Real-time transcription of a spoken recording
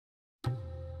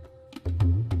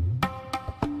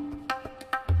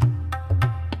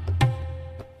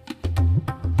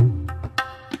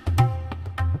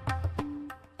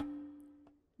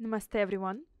Namaste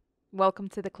everyone. Welcome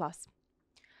to the class.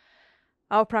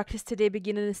 Our practice today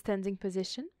begins in a standing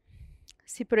position.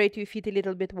 Separate your feet a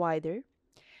little bit wider.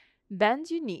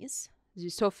 Bend your knees. As you're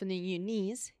softening your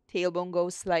knees, tailbone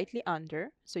goes slightly under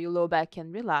so your lower back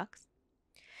can relax.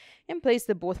 And place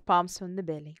the both palms on the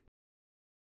belly.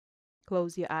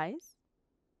 Close your eyes.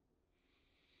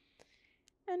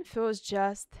 And first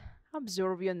just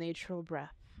observe your natural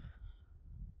breath.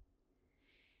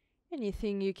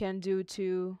 Anything you can do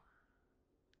to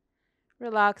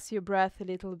relax your breath a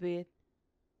little bit.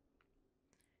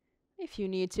 If you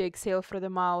need to exhale through the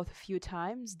mouth a few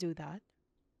times, do that.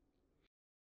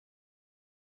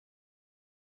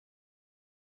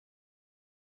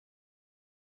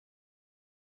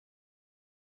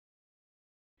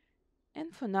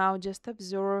 And for now, just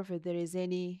observe if there is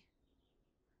any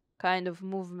kind of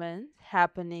movement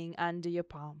happening under your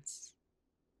palms.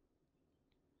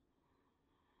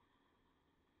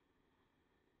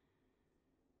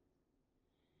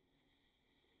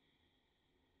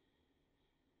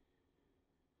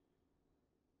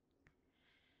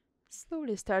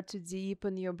 Slowly start to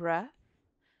deepen your breath.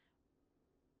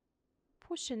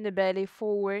 Pushing the belly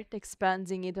forward,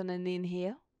 expanding it on an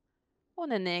inhale. On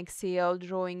an exhale,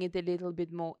 drawing it a little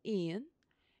bit more in.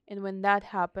 And when that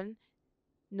happens,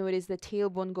 notice the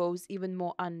tailbone goes even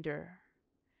more under.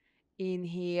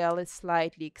 Inhale,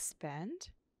 slightly expand.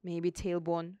 Maybe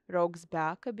tailbone rocks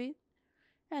back a bit.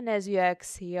 And as you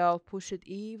exhale, push it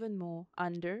even more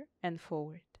under and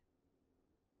forward.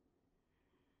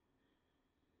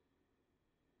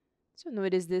 So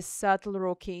notice this subtle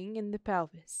rocking in the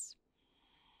pelvis.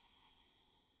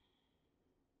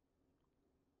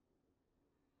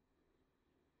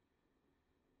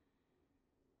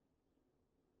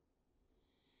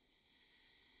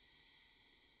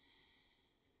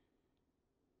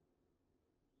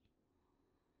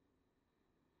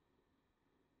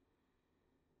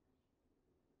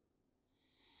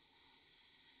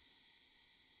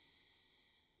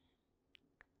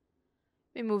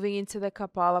 We're moving into the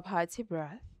Kapalabhati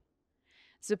breath.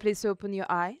 So please open your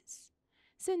eyes.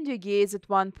 Send your gaze at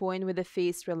one point with the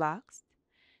face relaxed.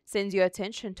 Send your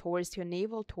attention towards your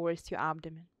navel, towards your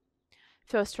abdomen.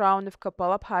 First round of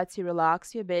Kapalabhati,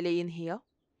 relax your belly, inhale.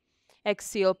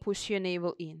 Exhale, push your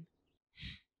navel in.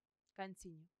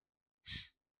 Continue.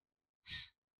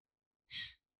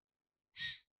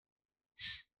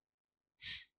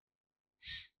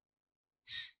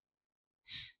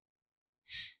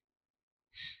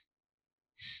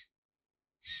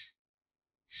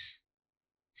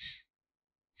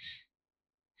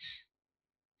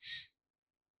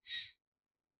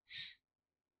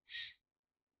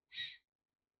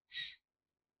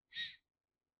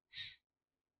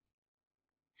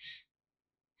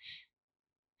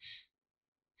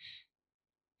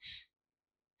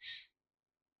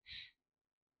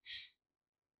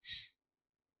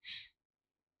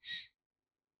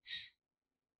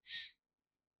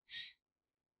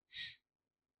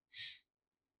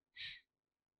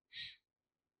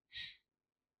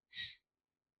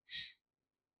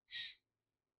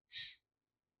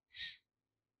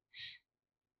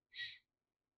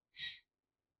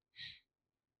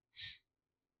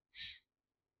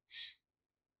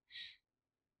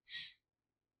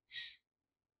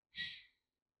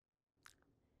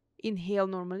 Inhale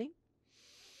normally.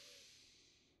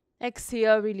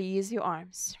 Exhale, release your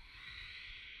arms.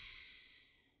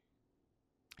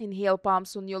 Inhale,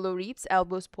 palms on your lower ribs,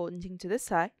 elbows pointing to the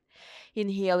side.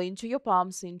 Inhale into your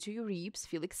palms, into your ribs,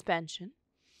 feel expansion.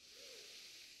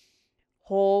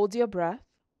 Hold your breath.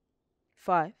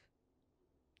 5,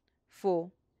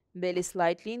 4, belly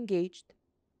slightly engaged.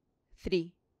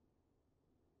 3,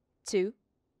 2,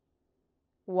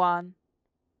 1.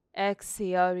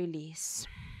 Exhale, release.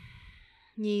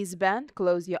 Knees bent,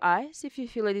 close your eyes. If you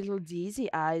feel a little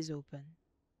dizzy, eyes open.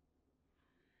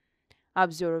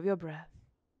 Observe your breath.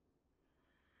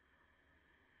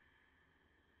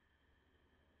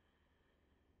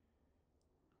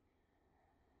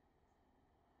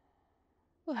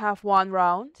 We'll have one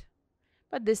round,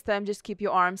 but this time just keep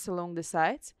your arms along the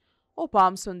sides or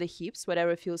palms on the hips,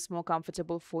 whatever feels more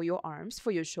comfortable for your arms,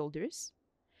 for your shoulders.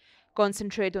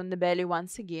 Concentrate on the belly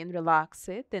once again, relax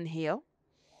it, inhale,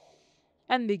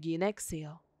 and begin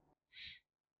exhale.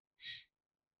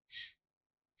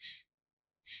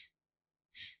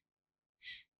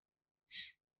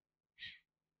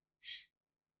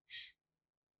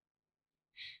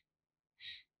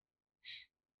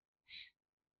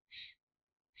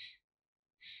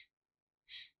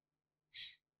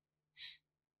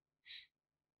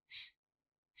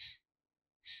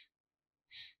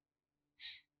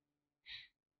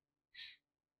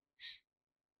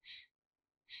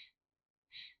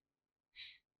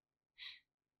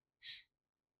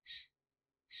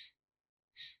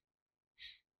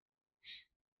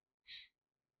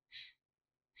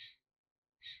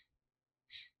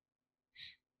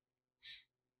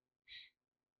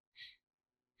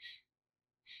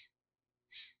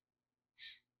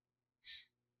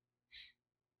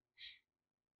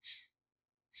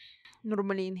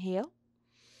 Normally inhale.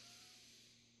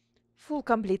 Full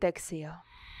complete exhale.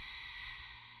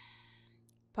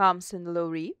 Palms and low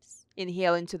ribs.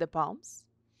 Inhale into the palms.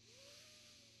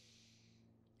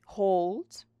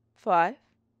 Hold. 5,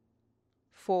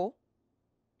 4,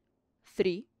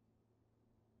 3,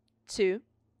 2,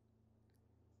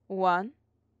 1.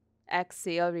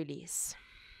 Exhale, release.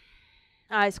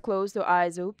 Eyes closed or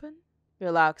eyes open.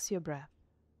 Relax your breath.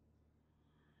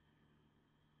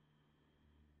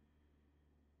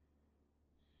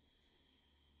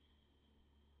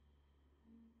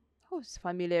 Who's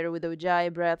familiar with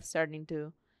Ujjayi breath, starting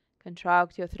to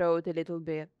contract your throat a little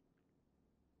bit?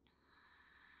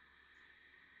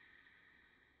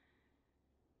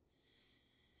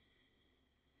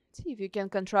 See if you can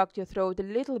contract your throat a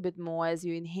little bit more as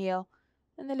you inhale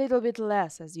and a little bit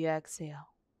less as you exhale.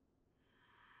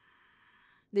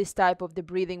 This type of the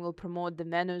breathing will promote the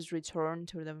manu's return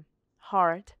to the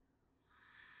heart.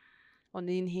 On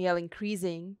the inhale,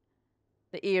 increasing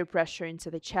the air pressure into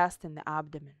the chest and the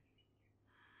abdomen.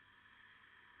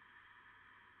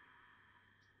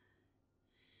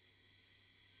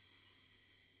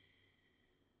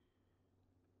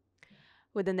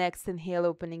 With the next inhale,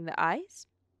 opening the eyes,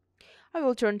 I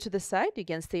will turn to the side. You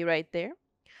can stay right there.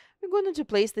 We're going to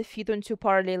place the feet on two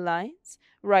parallel lines,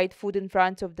 right foot in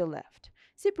front of the left.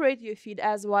 Separate your feet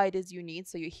as wide as you need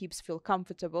so your hips feel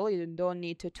comfortable. You don't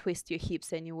need to twist your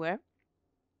hips anywhere.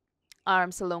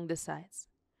 Arms along the sides.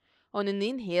 On an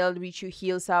inhale, reach your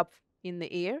heels up in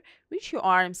the air. Reach your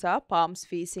arms up, palms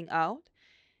facing out.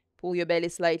 Pull your belly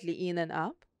slightly in and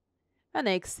up. And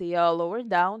exhale, lower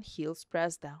down, heels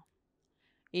press down.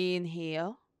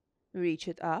 Inhale, reach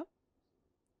it up.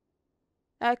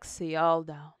 Exhale,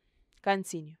 down.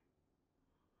 Continue.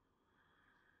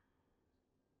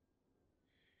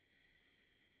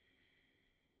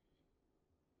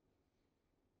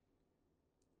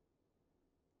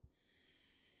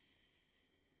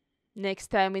 Next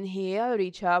time, inhale,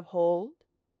 reach up, hold.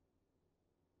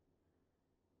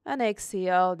 And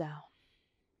exhale, down.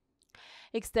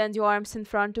 Extend your arms in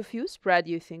front of you, spread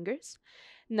your fingers.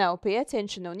 Now pay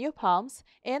attention on your palms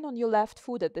and on your left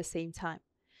foot at the same time.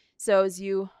 So as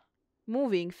you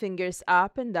moving fingers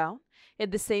up and down,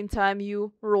 at the same time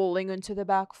you rolling onto the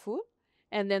back foot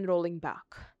and then rolling back.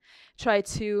 Try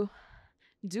to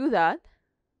do that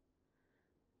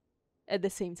at the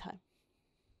same time.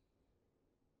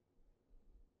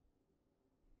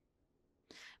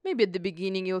 Maybe at the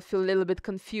beginning you'll feel a little bit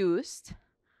confused,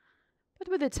 but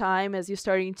with the time, as you're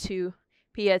starting to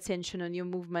pay attention on your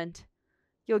movement,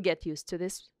 you'll get used to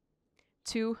this.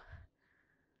 Two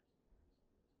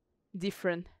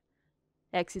different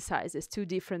exercises, two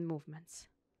different movements.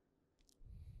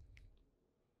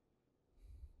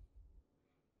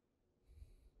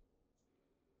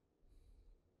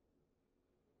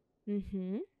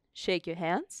 Shake your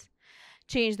hands.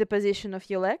 Change the position of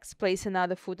your legs. Place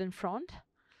another foot in front.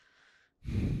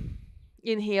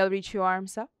 Inhale, reach your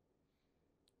arms up.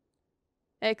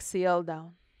 Exhale,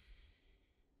 down.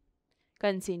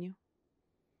 Continue.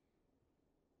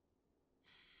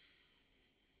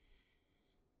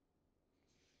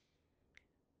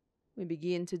 We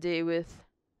begin today with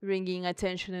bringing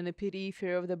attention in the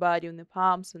periphery of the body, on the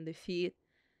palms, on the feet.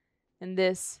 And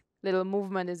this little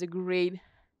movement is a great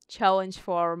challenge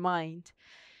for our mind.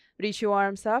 Reach your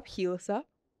arms up, heels up,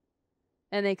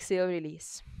 and exhale,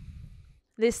 release.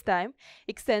 This time,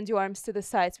 extend your arms to the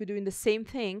sides. We're doing the same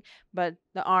thing, but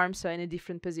the arms are in a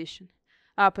different position.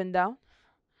 Up and down,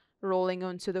 rolling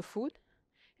onto the foot,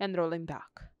 and rolling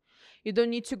back. You don't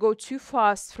need to go too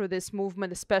fast for this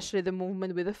movement, especially the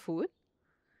movement with the foot.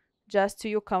 Just to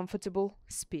your comfortable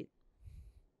speed.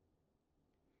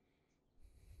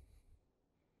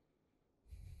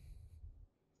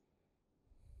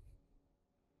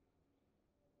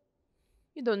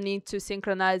 You don't need to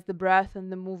synchronize the breath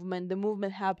and the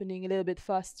movement happening a little bit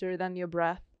faster than your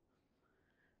breath.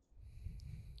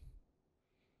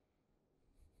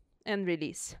 And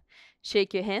release.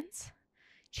 Shake your hands,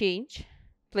 change,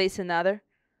 place another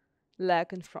leg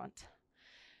in front.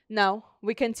 Now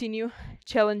we continue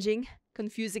challenging,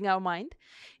 confusing our mind.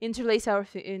 Interlace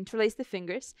the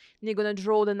fingers, and you're gonna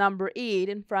draw the number 8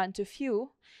 in front of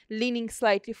you, leaning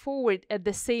slightly forward at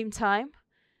the same time.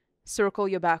 Circle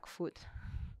your back foot.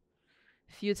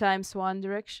 A few times one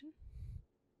direction.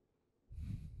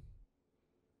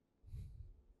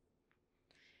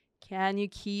 Can you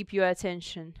keep your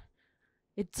attention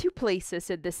at two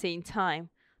places at the same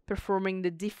time, performing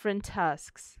the different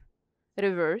tasks?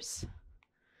 Reverse.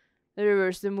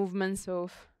 Reverse the movements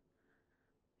of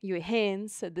your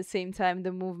hands, at the same time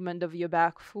the movement of your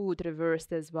back foot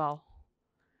reversed as well.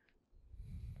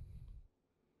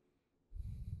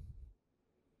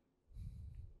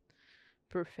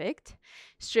 Perfect.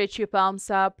 Stretch your palms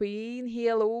up.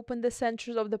 Inhale, open the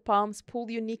centers of the palms. Pull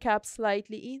your kneecap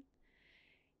slightly in.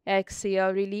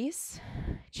 Exhale, release.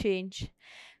 Change.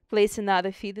 Place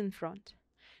another feet in front.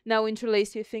 Now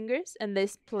interlace your fingers and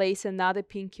let's place another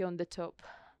pinky on the top.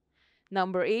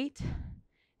 Number 8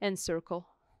 and circle.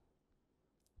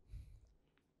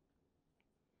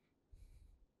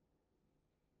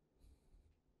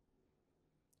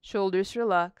 Shoulders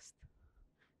relaxed.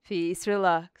 Face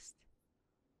relaxed.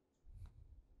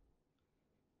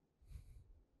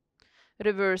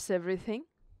 Reverse everything.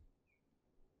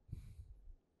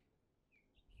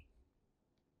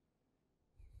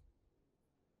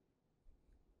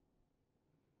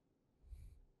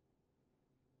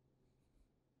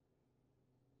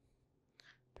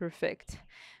 Perfect.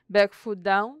 Back foot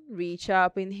down, reach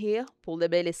up, inhale, pull the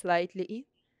belly slightly in.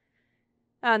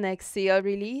 And exhale,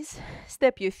 release.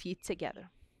 Step your feet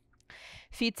together.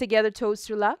 Feet together,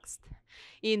 toes relaxed.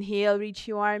 Inhale, reach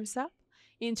your arms up.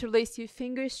 Interlace your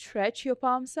fingers, stretch your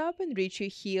palms up, and reach your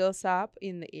heels up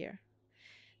in the air.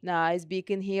 Nice big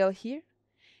inhale here.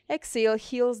 Exhale,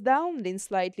 heels down, lean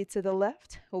slightly to the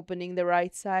left, opening the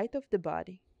right side of the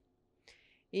body.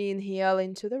 Inhale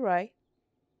into the right.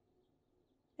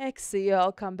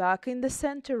 Exhale, come back in the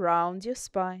center, round your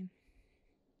spine.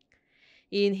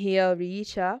 Inhale,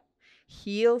 reach up,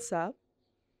 heels up.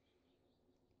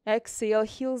 Exhale,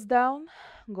 heels down,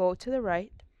 go to the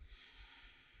right.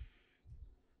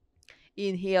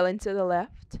 Inhale into the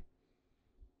left.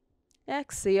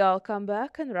 Exhale, come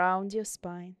back and round your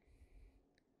spine.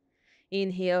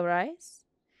 Inhale, rise.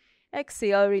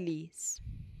 Exhale, release.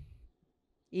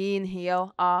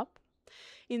 Inhale, up.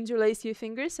 Interlace your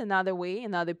fingers another way,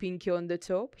 another pinky on the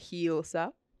top, heels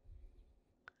up.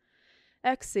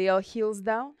 Exhale, heels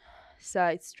down,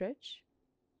 side stretch.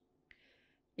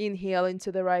 Inhale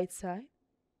into the right side.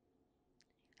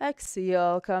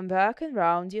 Exhale, come back and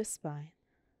round your spine.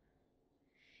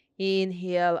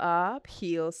 Inhale up,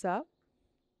 heels up.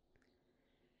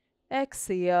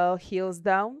 Exhale, heels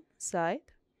down, side.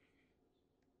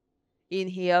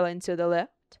 Inhale into the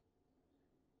left.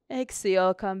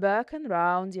 Exhale, come back and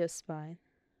round your spine.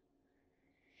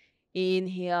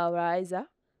 Inhale, rise up.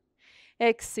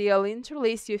 Exhale,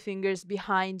 interlace your fingers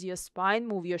behind your spine.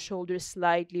 Move your shoulders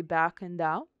slightly back and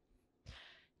down.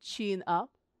 Chin up.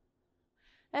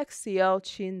 Exhale,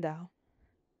 chin down.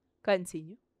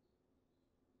 Continue.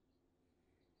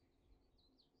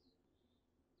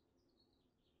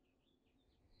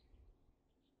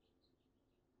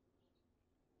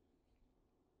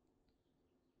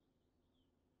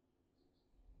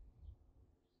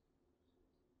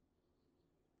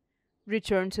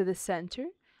 Return to the center.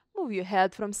 Move your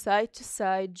head from side to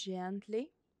side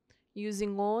gently,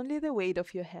 using only the weight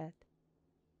of your head.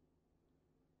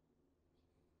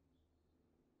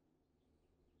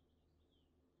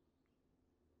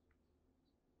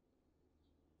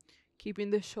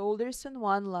 Keeping the shoulders in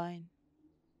one line.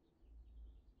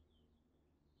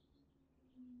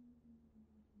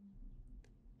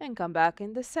 And come back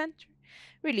in the center.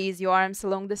 Release your arms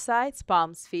along the sides,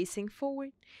 palms facing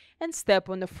forward, and step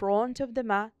on the front of the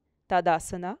mat,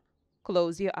 Tadasana.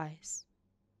 Close your eyes.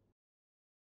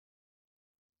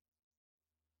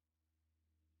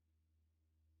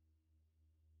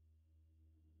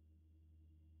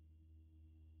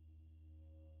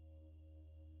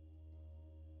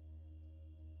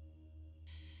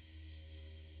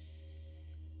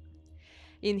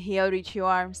 Inhale, reach your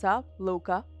arms up, look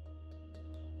up.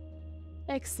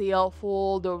 Exhale,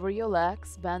 fold over your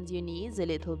legs, bend your knees a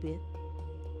little bit.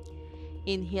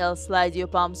 Inhale, slide your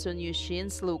palms on your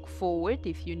shins, look forward.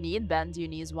 If you need, bend your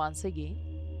knees once again.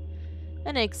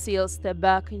 And exhale, step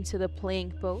back into the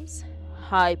plank pose.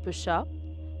 High push-up.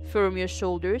 Firm your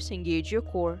shoulders, engage your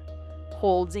core.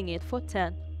 Holding it for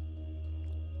 10,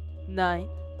 9,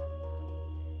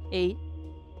 8,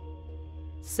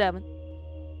 7,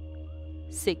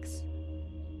 6,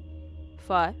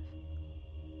 5,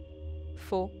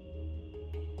 4,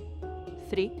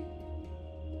 3,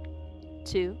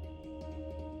 2,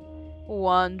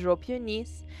 1. Drop your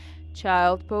knees.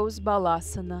 Child pose,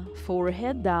 Balasana.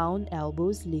 Forehead down,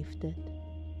 elbows lifted.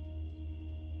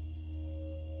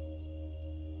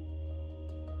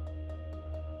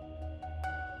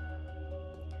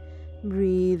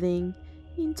 Breathing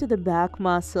into the back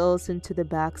muscles, into the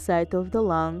back side of the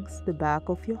lungs, the back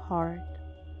of your heart.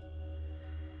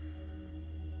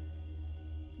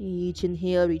 Each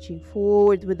inhale, reaching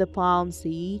forward with the palms.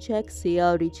 Each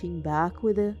exhale, reaching back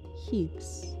with the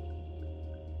hips.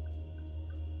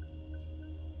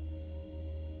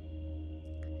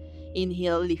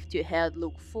 Inhale, lift your head,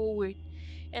 look forward.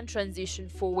 And transition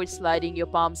forward, sliding your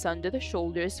palms under the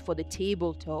shoulders for the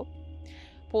tabletop.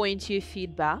 Point your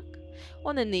feet back.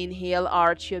 On an inhale,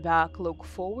 arch your back, look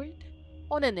forward.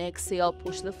 On an exhale,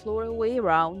 push the floor away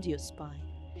around your spine.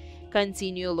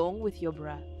 Continue along with your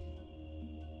breath.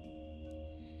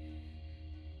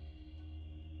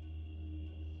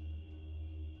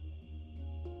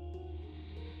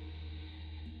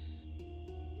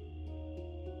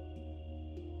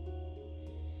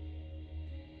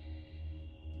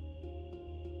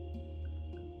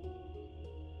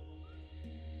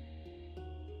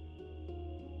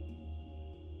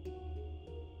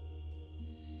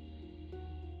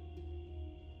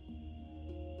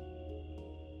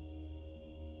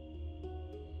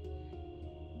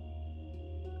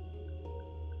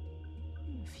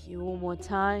 A few more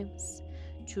times.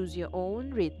 Choose your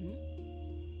own rhythm.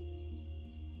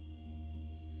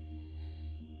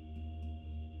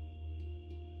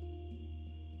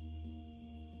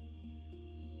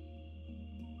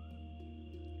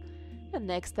 And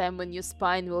next time when your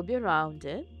spine will be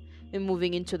rounded, we're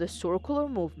moving into the circular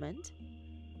movement.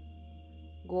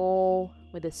 Go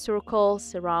with a circle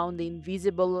around the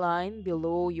invisible line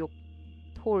below your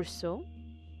torso.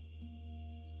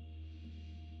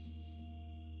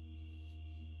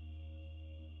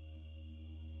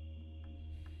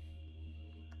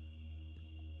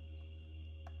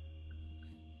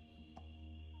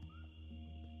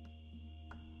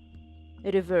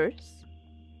 Reverse.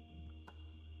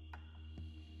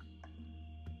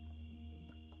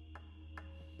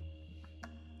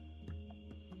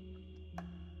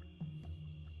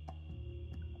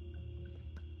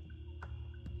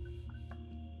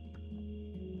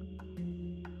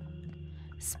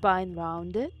 Spine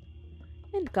rounded,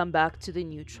 and come back to the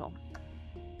neutral.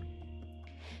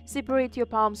 Separate your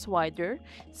palms wider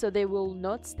so they will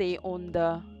not stay on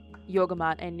the yoga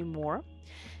mat anymore.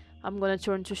 I'm going to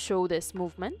turn to show this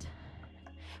movement.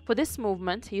 For this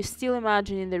movement, you're still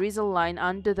imagining there is a line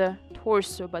under the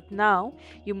torso, but now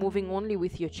you're moving only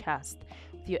with your chest.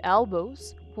 With your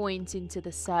elbows pointing to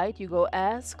the side, you go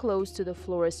as close to the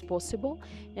floor as possible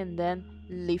and then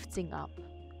lifting up.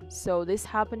 So this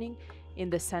happening in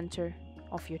the center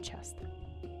of your chest.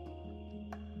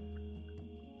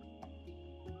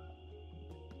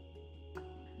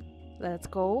 Let's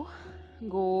go.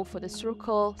 Go for the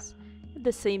circles. At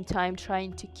the same time,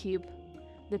 trying to keep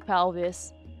the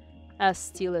pelvis as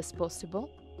still as possible.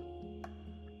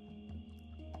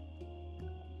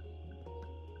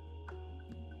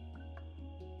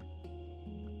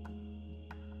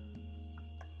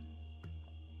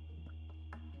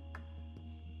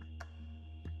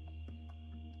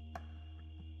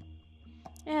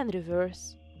 And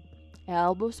reverse.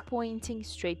 Elbows pointing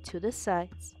straight to the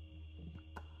sides.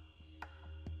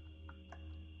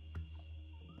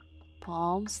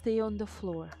 Palms stay on the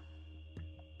floor.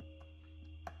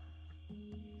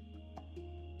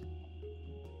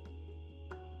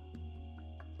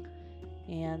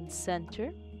 And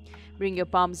center. Bring your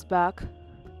palms back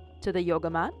to the yoga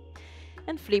mat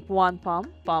and flip one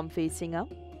palm, palm facing up.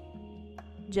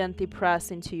 Gently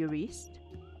press into your wrist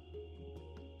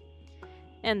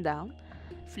and down.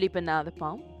 Flip another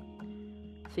palm,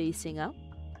 facing up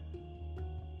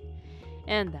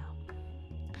and down.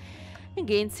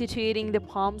 Again, situating the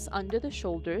palms under the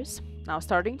shoulders. Now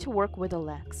starting to work with the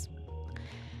legs.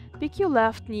 Pick your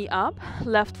left knee up,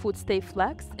 left foot stay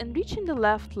flexed, and reach in the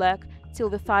left leg till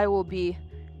the thigh will be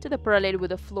to the parallel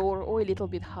with the floor or a little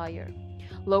bit higher.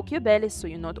 Lock your belly so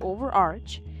you're not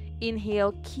overarch.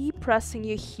 Inhale, keep pressing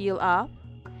your heel up.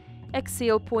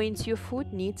 Exhale, point your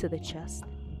foot, knee to the chest.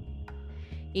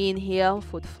 Inhale,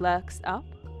 foot flexed up.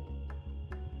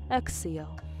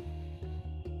 Exhale.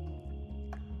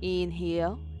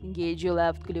 Inhale, engage your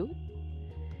left glute.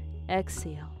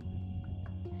 Exhale.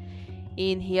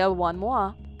 Inhale, one more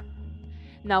up.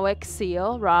 Now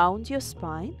exhale, round your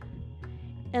spine.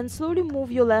 And slowly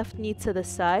move your left knee to the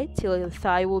side till the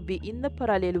thigh will be in the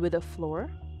parallel with the floor.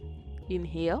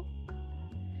 Inhale.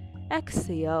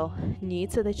 Exhale, knee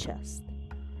to the chest.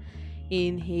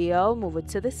 Inhale, move it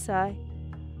to the side.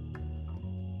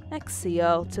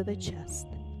 Exhale to the chest.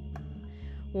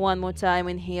 One more time,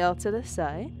 inhale to the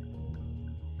side.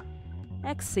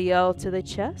 Exhale to the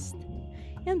chest.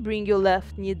 And bring your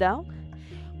left knee down.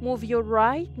 Move your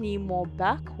right knee more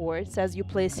backwards as you're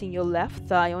placing your left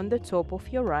thigh on the top of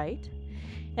your right.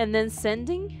 And then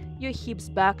sending your hips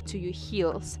back to your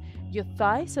heels. Your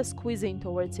thighs are squeezing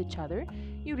towards each other.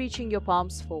 You're reaching your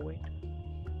palms forward.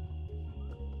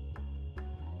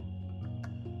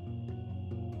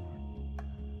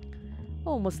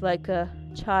 Almost like a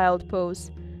child pose,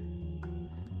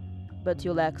 but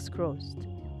your legs crossed.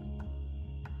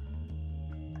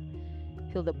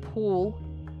 Feel the pull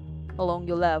along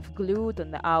your left glute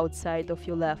on the outside of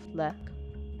your left leg.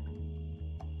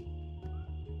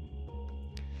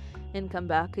 And come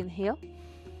back, inhale.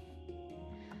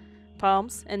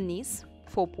 Palms and knees,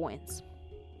 4 points.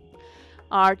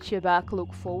 Arch your back,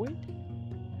 look forward.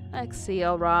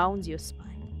 Exhale, round your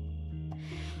spine.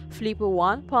 Flip with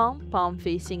one palm, palm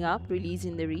facing up,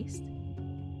 releasing the wrist.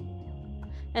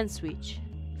 And switch.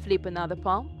 Flip another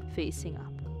palm, facing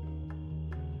up.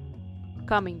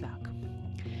 Coming back.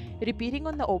 Repeating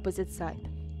on the opposite side.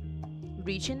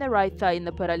 Reaching the right thigh in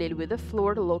the parallel with the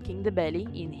floor, locking the belly.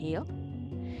 Inhale.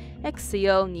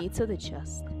 Exhale, knee to the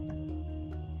chest.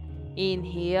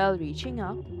 Inhale, reaching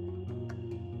up.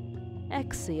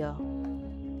 Exhale.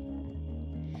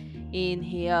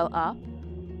 Inhale, up.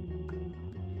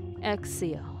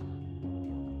 Exhale.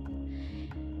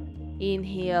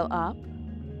 Inhale, up.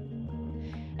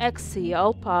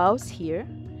 Exhale, pause here.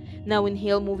 Now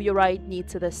inhale, move your right knee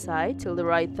to the side till the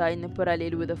right thigh in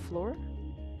parallel with the floor.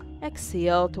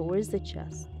 Exhale towards the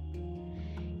chest.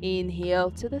 Inhale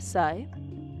to the side.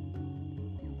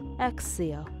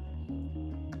 Exhale.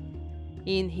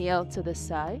 Inhale to the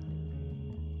side.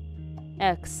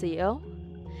 Exhale.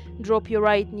 Drop your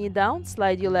right knee down,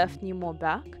 slide your left knee more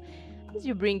back. As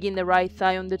you bring in the right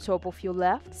thigh on the top of your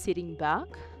left, sitting back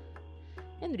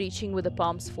and reaching with the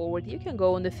palms forward. You can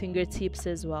go on the fingertips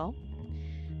as well.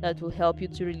 That will help you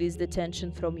to release the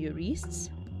tension from your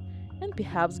wrists and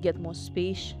perhaps get more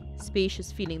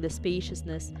spacious, feeling the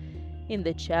spaciousness in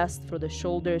the chest for the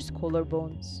shoulders,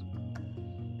 collarbones.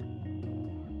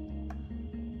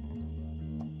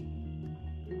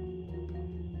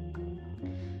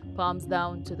 Palms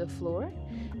down to the floor,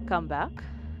 come back,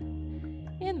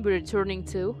 and we're returning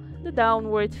to the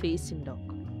downward facing dog.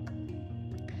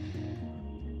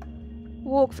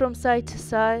 Walk from side to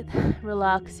side,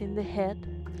 relaxing the head,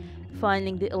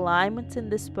 finding the alignment in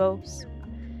this pose.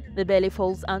 The belly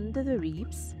falls under the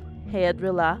ribs, head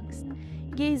relaxed,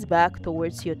 gaze back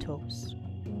towards your toes.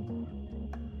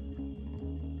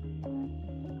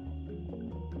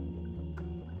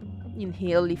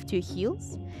 Inhale, lift your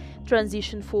heels,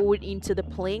 transition forward into the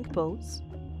plank pose.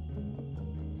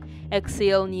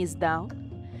 Exhale, knees down,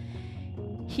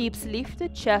 hips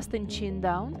lifted, chest and chin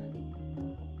down.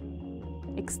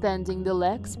 Extending the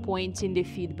legs, pointing the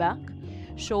feet back,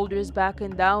 shoulders back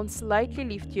and down, slightly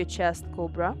lift your chest,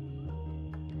 cobra.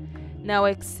 Now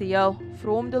exhale,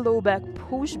 from the low back,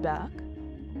 push back,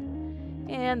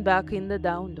 and back in the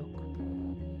down dog.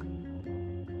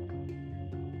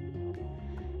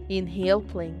 Inhale,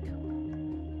 plank.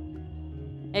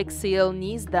 Exhale,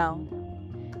 knees down,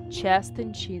 chest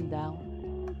and chin down.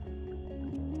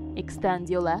 Extend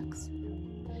your legs.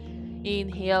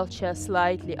 Inhale, chest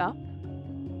slightly up.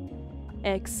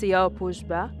 Exhale, push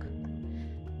back,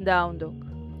 down dog.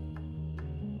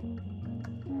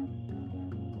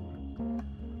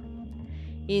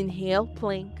 Inhale,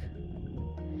 plank.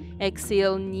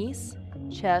 Exhale, knees,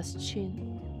 chest,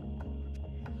 chin.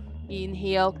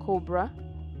 Inhale, cobra.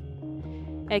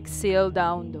 Exhale,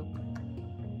 down dog.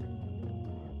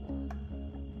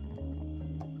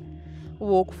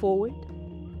 Walk forward.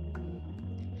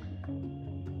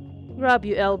 Grab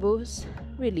your elbows,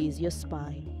 release your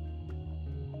spine.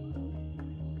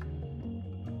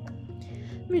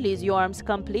 Release your arms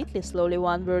completely, slowly,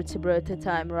 one vertebra at a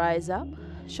time. Rise up,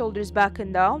 shoulders back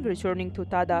and down, returning to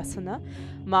Tadasana,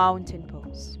 mountain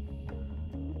pose.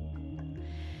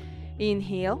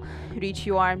 Inhale, reach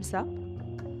your arms up.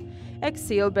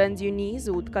 Exhale, bend your knees,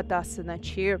 Utkatasana,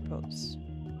 chair pose.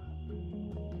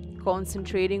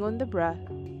 Concentrating on the breath.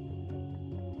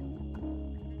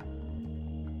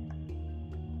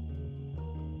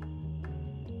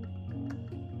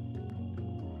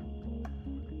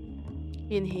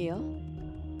 Inhale.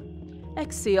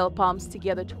 Exhale, palms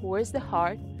together towards the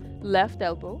heart. Left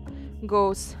elbow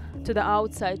goes to the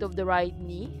outside of the right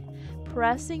knee.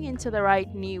 Pressing into the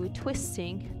right knee, we're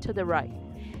twisting to the right.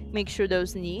 Make sure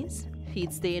those knees,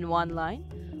 feet stay in one line.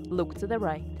 Look to the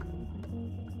right.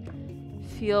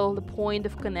 Feel the point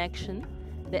of connection,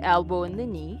 the elbow and the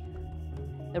knee,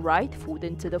 the right foot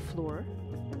into the floor.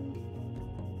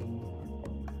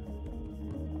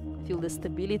 Feel the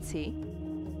stability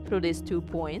through these 2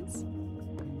 points,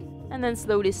 and then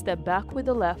slowly step back with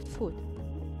the left foot,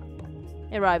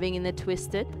 arriving in a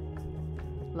twisted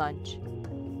lunge.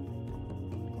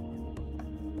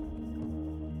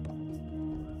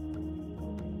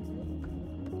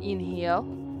 Inhale,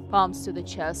 palms to the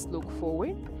chest, look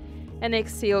forward, and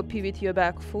exhale, pivot your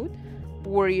back foot,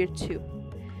 warrior 2.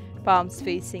 Palms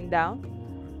facing down,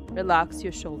 relax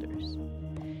your shoulders.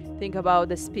 Think about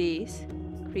the space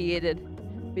created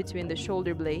between the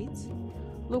shoulder blades.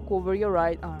 Look over your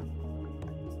right arm.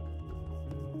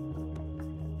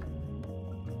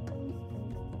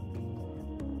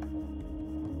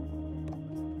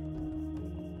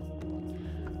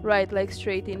 Right leg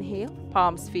straight, inhale,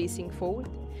 palms facing forward,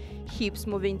 hips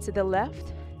moving to the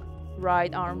left,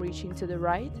 right arm reaching to the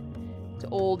right, to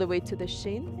all the way to the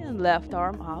shin, and left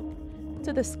arm up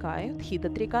to the sky, Hatha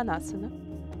Trikonasana,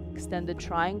 extended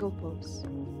triangle pose.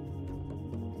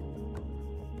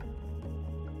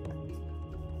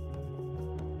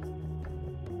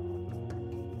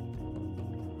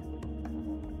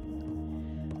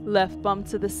 Left palm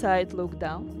to the side, look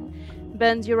down.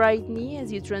 Bend your right knee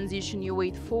as you transition your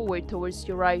weight forward towards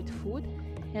your right foot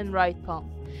and right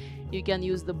palm. You can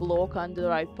use the block under the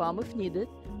right palm if needed.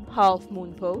 Half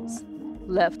moon pose.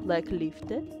 Left leg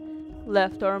lifted.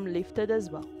 Left arm lifted as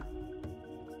well.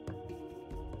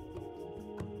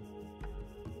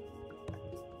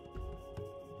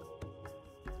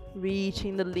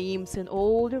 Reaching the limbs in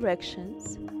all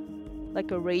directions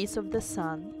like a rays of the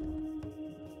sun.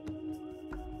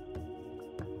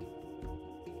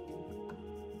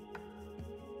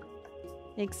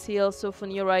 Exhale, soften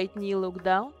your right knee, look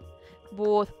down.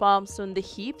 Both palms on the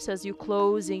hips as you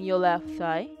closing your left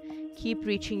thigh. Keep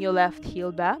reaching your left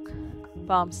heel back.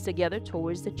 Palms together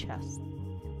towards the chest.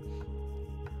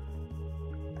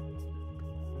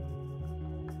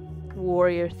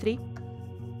 Warrior 3.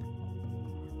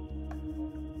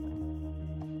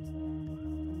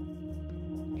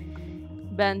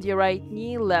 Bend your right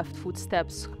knee, left foot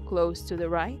steps close to the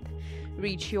right.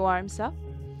 Reach your arms up.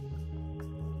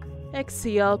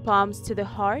 Exhale, palms to the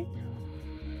heart.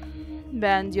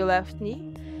 Bend your left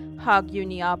knee. Hug your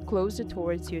knee up closer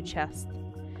towards your chest.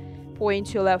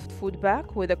 Point your left foot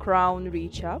back with the crown,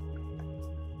 reach up.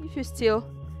 If you're still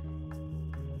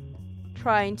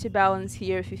trying to balance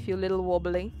here, if you feel a little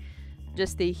wobbling,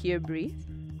 just stay here, breathe.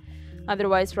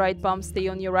 Otherwise, right palm stay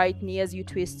on your right knee as you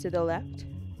twist to the left.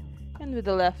 And with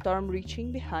the left arm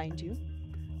reaching behind you,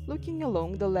 looking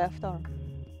along the left arm.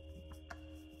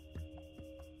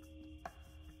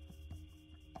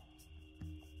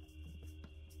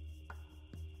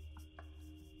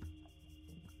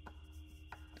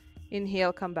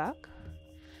 Inhale, come back.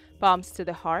 Palms to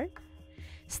the heart.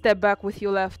 Step back with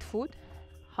your left foot.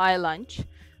 High lunge.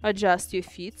 Adjust your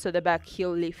feet so the back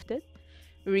heel lifted.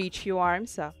 Reach your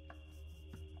arms up.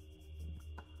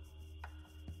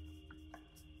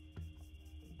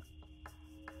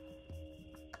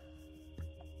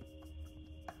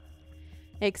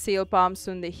 Exhale, palms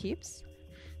on the hips.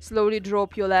 Slowly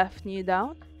drop your left knee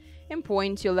down and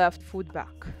point your left foot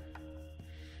back.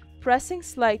 Pressing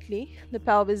slightly the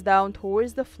pelvis down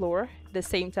towards the floor, at the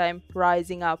same time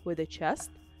rising up with the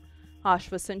chest.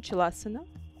 Ashvasanchalasana,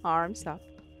 arms up.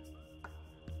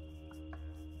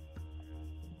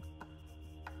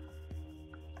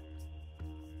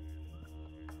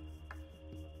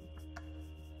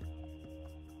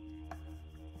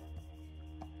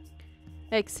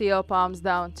 Exhale, palms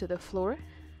down to the floor.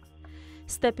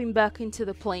 Stepping back into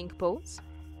the plank pose.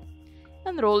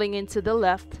 And rolling into the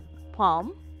left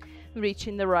palm.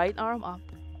 Reaching the right arm up.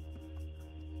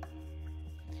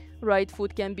 Right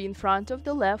foot can be in front of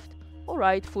the left, or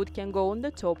right foot can go on the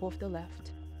top of the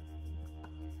left.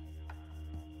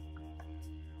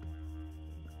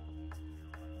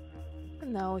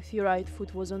 And now if your right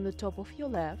foot was on the top of your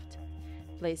left,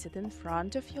 place it in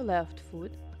front of your left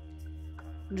foot.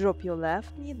 Drop your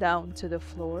left knee down to the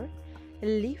floor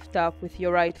and lift up with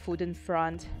your right foot in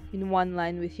front in one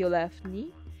line with your left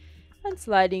knee. And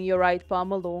sliding your right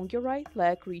palm along your right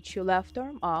leg, reach your left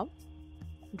arm up.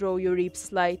 Draw your ribs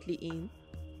slightly in.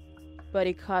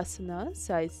 Parikasana,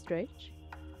 side stretch.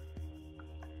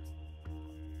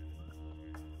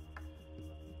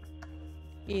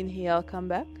 Inhale, come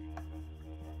back.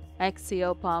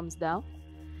 Exhale, palms down.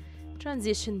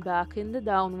 Transition back in the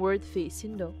downward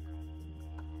facing dog.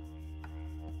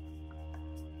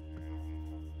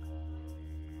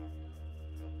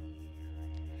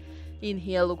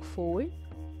 Inhale, look forward.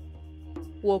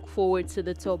 Walk forward to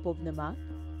the top of the mat.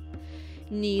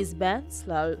 Knees bent,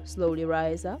 slowly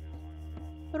rise up.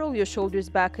 Roll your shoulders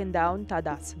back and down,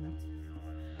 Tadasana.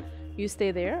 You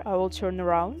stay there, I will turn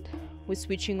around. We're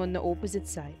switching on the opposite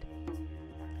side.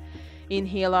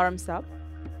 Inhale, arms up.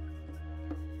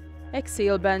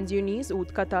 Exhale, bend your knees,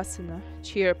 Utkatasana,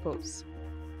 chair pose.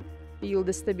 Feel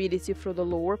the stability from the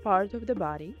lower part of the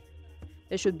body.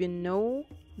 There should be no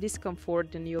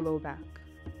discomfort in your low back.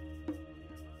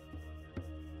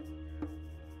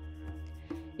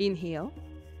 Inhale.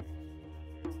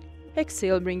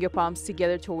 Exhale, bring your palms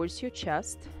together towards your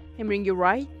chest and bring your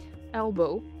right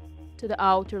elbow to the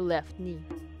outer left knee.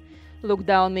 Look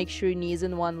down, make sure your knees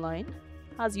in one line.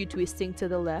 as you're twisting to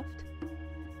the left.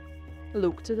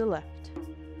 Look to the left.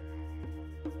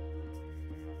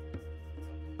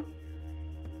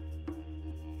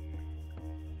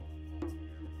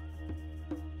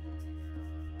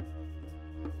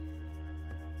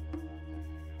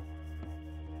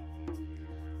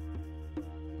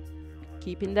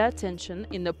 Keeping that tension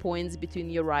in the points between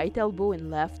your right elbow and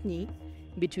left knee,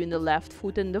 between the left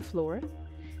foot and the floor.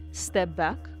 Step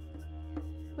back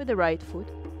with the right foot.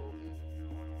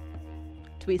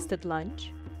 Twisted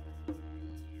lunge.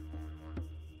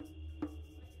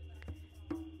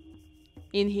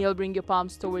 Inhale, bring your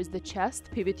palms towards the chest,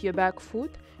 pivot your back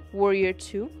foot, warrior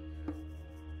two,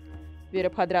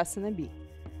 Virabhadrasana B.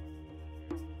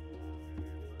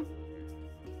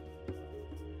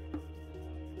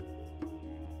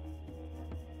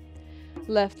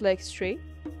 Left leg straight,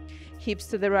 hips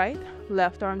to the right,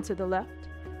 left arm to the left,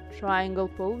 triangle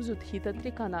pose, Utthita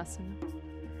Trikonasana.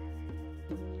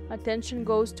 Attention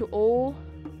goes to all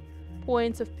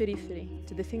points of periphery,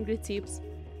 to the fingertips,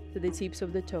 to the tips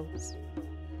of the toes.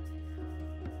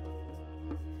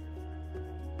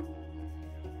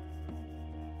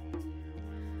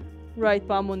 Right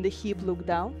palm on the hip, look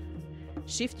down.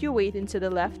 Shift your weight into the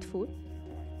left foot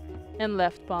and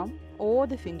left palm or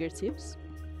the fingertips.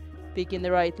 Picking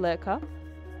the right leg up,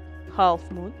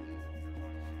 half moon.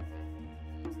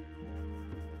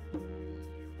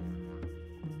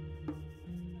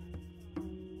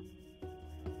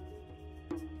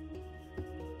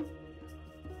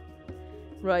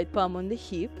 Right palm on the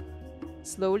hip,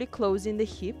 slowly closing the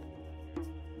hip.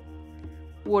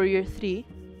 Warrior three,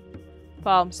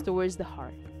 palms towards the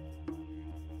heart.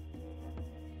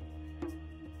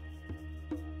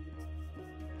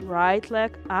 Right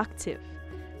leg active.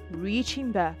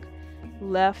 Reaching back,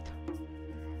 left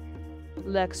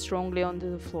leg strongly onto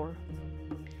the floor.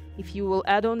 If you will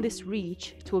add on this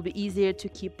reach, it will be easier to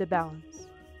keep the balance.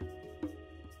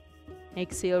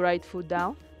 Exhale, right foot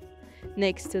down,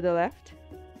 next to the left,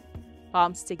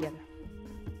 palms together.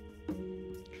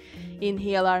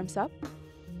 Inhale, arms up.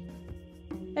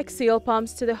 Exhale,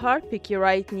 palms to the heart, pick your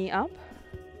right knee up.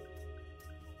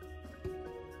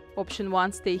 Option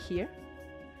one, stay here.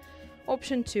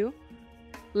 Option two,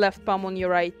 left palm on your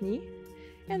right knee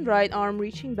and right arm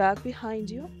reaching back behind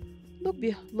you.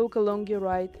 Look along your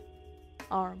right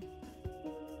arm.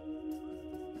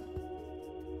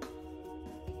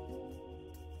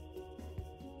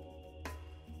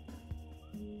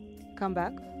 Come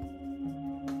back.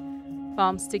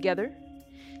 Palms together.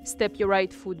 Step your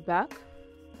right foot back.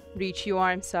 Reach your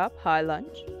arms up, high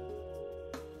lunge.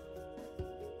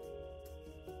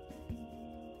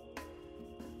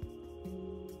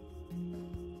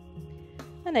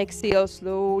 And exhale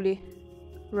slowly.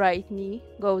 Right knee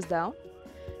goes down.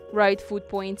 Right foot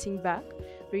pointing back.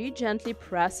 Very gently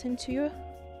press into your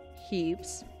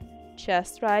hips.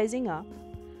 Chest rising up.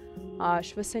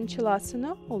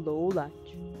 Ashvasanchalasana or low lunge.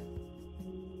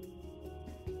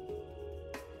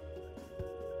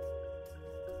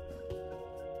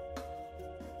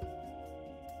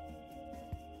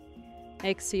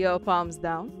 Exhale, palms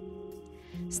down.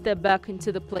 Step back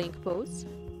into the plank pose.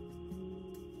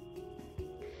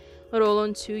 Roll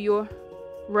onto your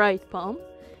right palm,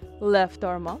 left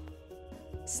arm up,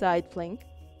 side plank.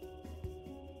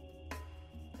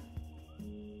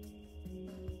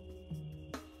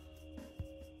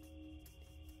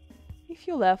 If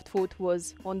your left foot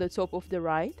was on the top of the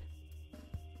right,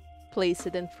 place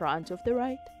it in front of the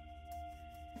right.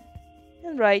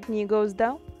 And right knee goes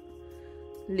down.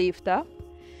 Lift up.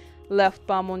 Left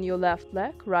palm on your left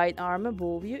leg, right arm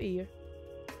above your ear.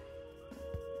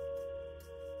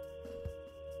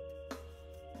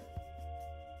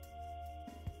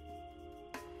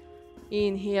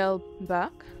 Inhale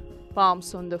back,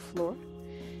 palms on the floor.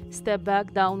 Step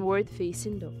back, downward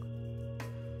facing dog.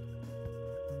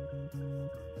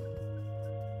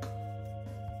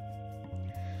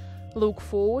 Look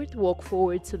forward, walk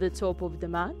forward to the top of the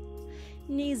mat.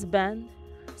 Knees bend,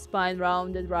 spine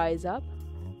rounded, rise up.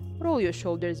 Roll your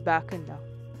shoulders back and down.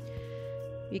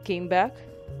 We came back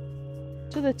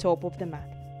to the top of the mat.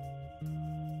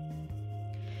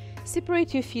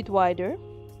 Separate your feet wider.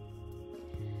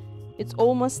 They're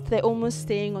almost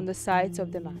staying on the sides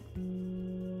of the mat.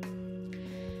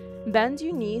 Bend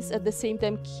your knees, at the same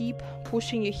time keep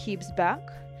pushing your hips back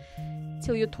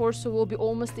till your torso will be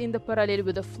almost in the parallel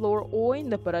with the floor or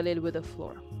in the parallel with the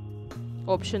floor.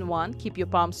 Option 1, keep your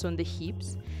palms on the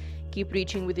hips. Keep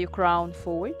reaching with your crown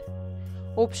forward.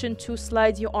 Option 2,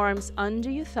 slide your arms under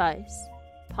your thighs,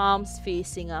 palms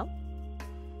facing up,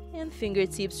 and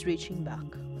fingertips reaching back.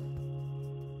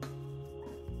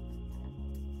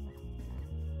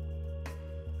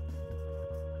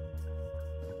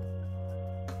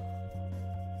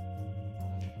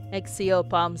 Exhale,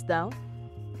 palms down.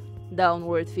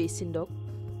 Downward facing dog.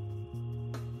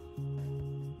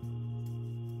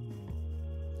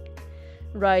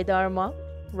 Right arm up,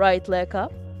 right leg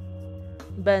up.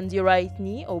 Bend your right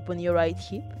knee, open your right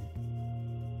hip.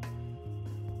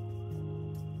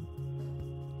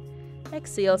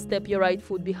 Exhale, step your right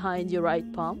foot behind your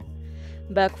right palm.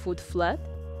 Back foot flat.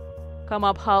 Come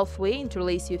up halfway,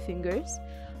 interlace your fingers.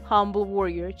 Humble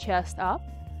warrior, chest up.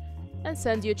 And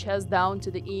send your chest down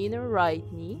to the inner right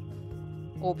knee.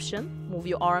 Option, move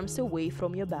your arms away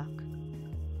from your back.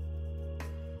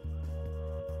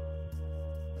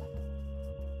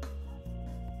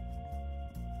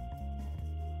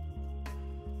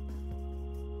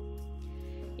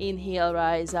 Inhale,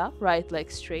 rise up, right leg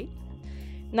straight.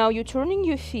 Now you're turning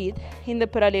your feet in the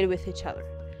parallel with each other.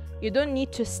 You don't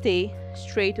need to stay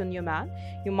straight on your mat.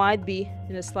 You might be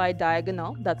in a slight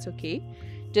diagonal, that's okay.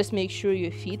 Just make sure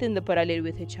your feet in the parallel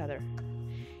with each other.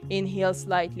 Inhale,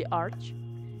 slightly arch.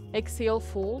 Exhale,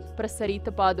 fold,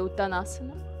 Prasarita Pada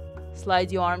Uttanasana.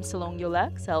 Slide your arms along your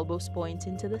legs, elbows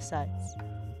pointing to the sides.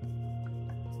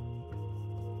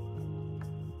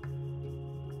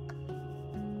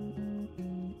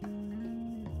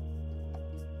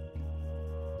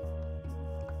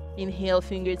 Inhale,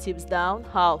 fingertips down,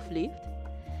 half lift.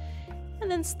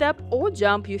 And then step or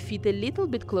jump your feet a little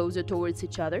bit closer towards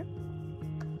each other.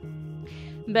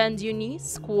 Bend your knees,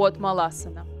 squat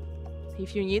Malasana.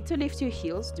 If you need to lift your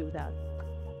heels, do that.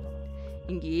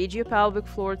 Engage your pelvic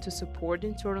floor to support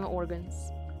internal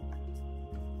organs.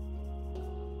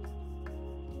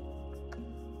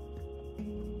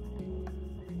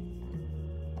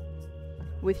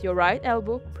 With your right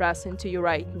elbow, press into your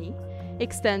right knee.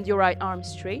 Extend your right arm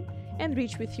straight and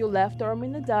reach with your left arm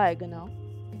in a diagonal.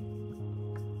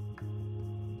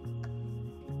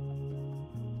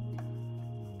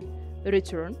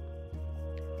 Return.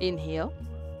 Inhale.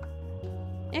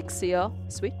 Exhale.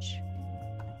 Switch.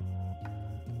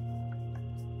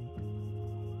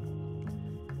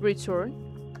 Return.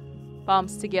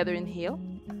 Palms together. Inhale.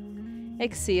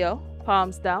 Exhale.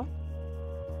 Palms down.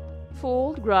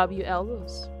 Fold. Grab your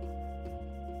elbows.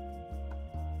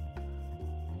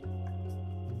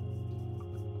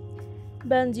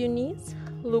 Bend your knees,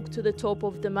 look to the top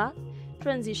of the mat,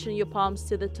 transition your palms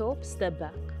to the top, step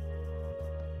back.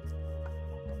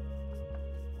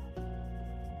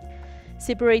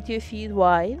 Separate your feet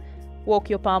wide, walk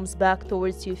your palms back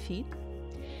towards your feet.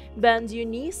 Bend your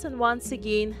knees and once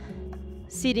again,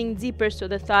 sitting deeper so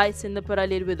the thighs in the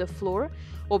parallel with the floor.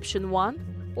 Option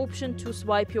 1. Option 2,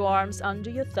 swipe your arms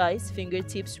under your thighs,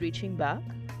 fingertips reaching back.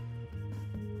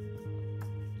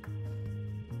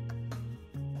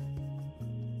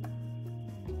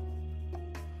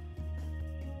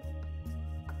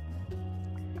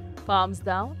 Palms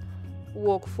down,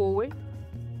 walk forward,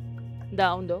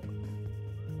 down dog.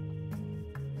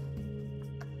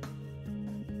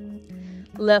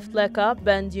 Left leg up,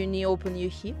 bend your knee, open your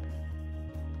hip.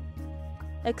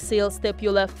 Exhale, step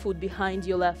your left foot behind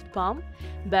your left palm.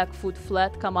 Back foot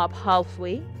flat, come up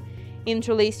halfway.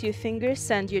 Interlace your fingers,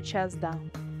 send your chest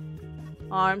down.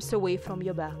 Arms away from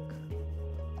your back.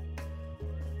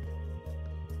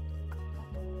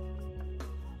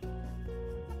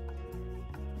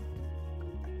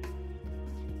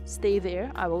 Stay there,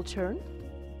 I will turn.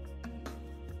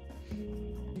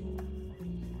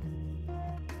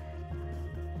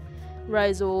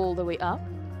 Rise all the way up.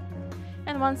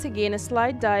 And once again, a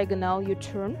slight diagonal, you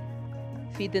turn.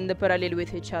 Feet in the parallel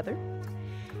with each other.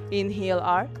 Inhale,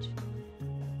 arch.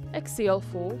 Exhale,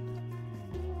 fold.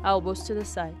 Elbows to the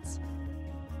sides.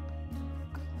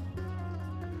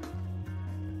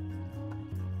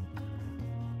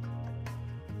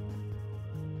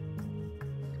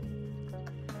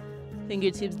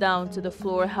 Fingertips down to the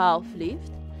floor, half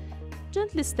lift.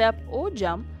 Gently step or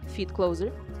jump, feet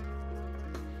closer.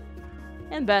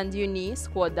 And bend your knees,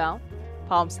 squat down,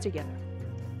 palms together.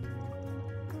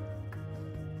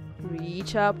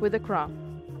 Reach up with the crown.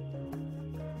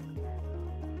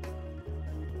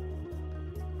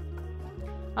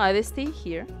 Either stay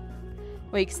here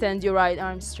or extend your right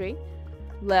arm straight,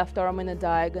 left arm in a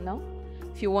diagonal.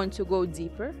 If you want to go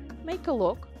deeper, make a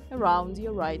lock around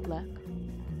your right leg.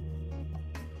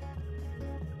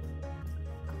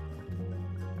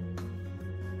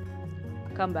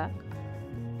 Come back.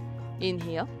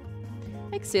 Inhale.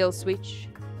 Exhale, switch.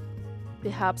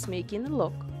 Perhaps making a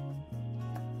lock.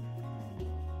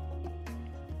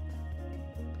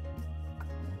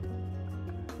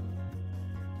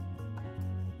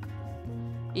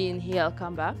 Inhale,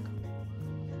 come back.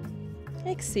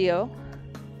 Exhale.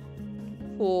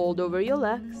 Fold over your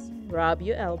legs. Grab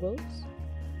your elbows.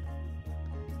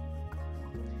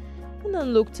 And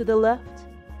then look to the left.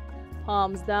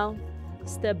 Palms down.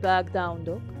 Step back, down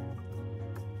dog.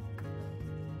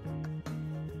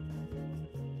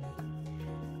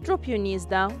 Drop your knees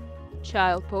down.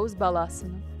 Child pose,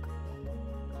 balasana.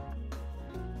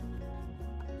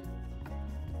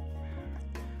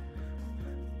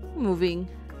 Moving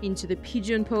into the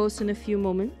pigeon pose in a few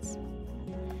moments.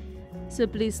 So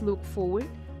please look forward.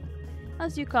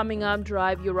 As you're coming up,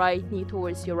 drive your right knee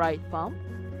towards your right palm.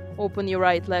 Open your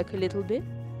right leg a little bit.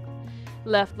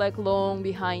 Left leg long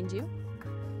behind you.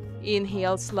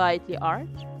 Inhale, slightly arch.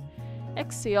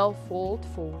 Exhale, fold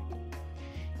forward.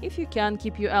 If you can,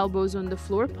 keep your elbows on the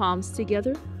floor, palms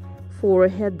together,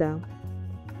 forehead down.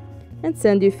 And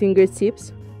send your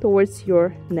fingertips towards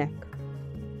your neck.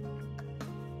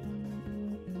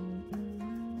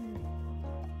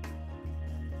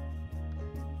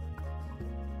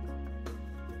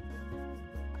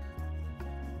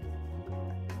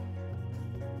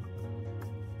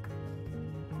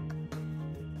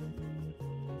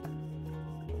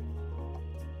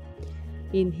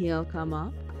 Inhale, come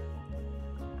up.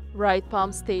 Right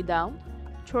palm stay down.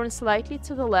 Turn slightly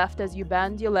to the left as you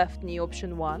bend your left knee,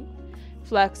 option 1.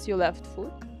 Flex your left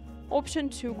foot. Option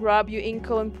 2, grab your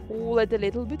ankle and pull it a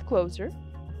little bit closer.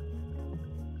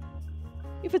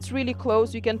 If it's really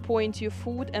close, you can point your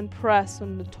foot and press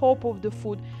on the top of the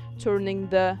foot, turning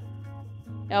the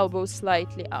elbow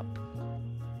slightly up.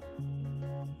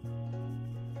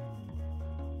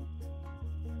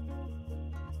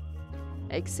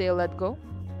 Exhale, let go.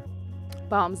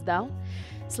 Palms down.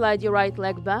 Slide your right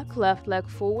leg back, left leg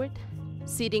forward.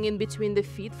 Sitting in between the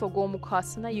feet for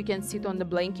Gomukhasana. You can sit on the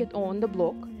blanket or on the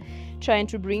block. Trying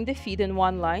to bring the feet in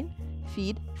one line.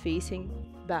 Feet facing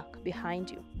back behind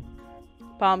you.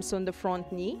 Palms on the front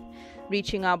knee.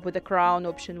 Reaching up with the crown,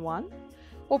 option 1.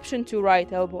 Option 2, right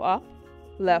elbow up.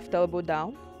 Left elbow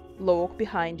down. Lock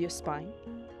behind your spine.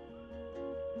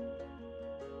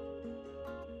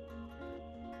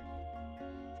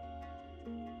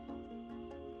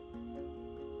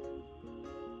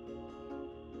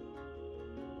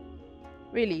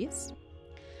 Release.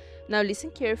 Now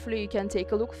listen carefully. You can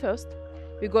take a look first.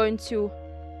 We're going to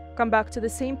come back to the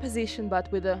same position but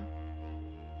with the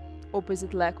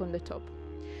opposite leg on the top.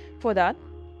 For that,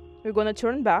 we're going to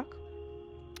turn back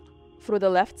through the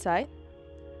left side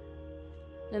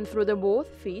and through the both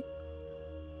feet,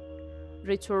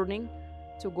 returning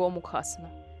to Gomukhasana.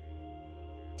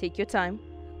 Take your time.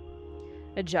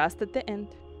 Adjust at the end.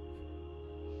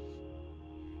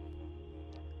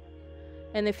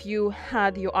 And if you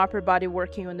had your upper body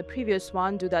working on the previous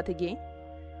one, do that again.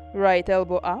 Right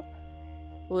elbow up,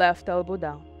 left elbow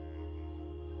down.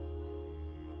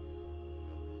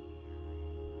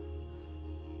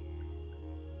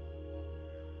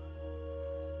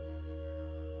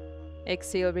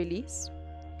 Exhale, release.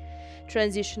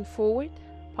 Transition forward,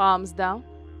 palms down.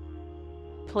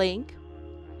 Plank.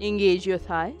 Engage your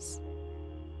thighs.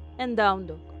 And down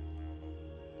dog.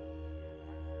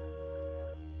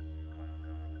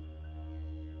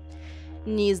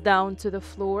 Knees down to the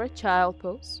floor, child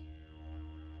pose.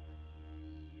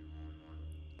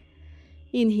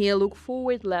 Inhale, look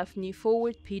forward, left knee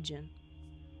forward, pigeon.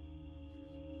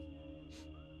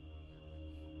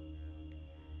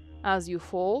 As you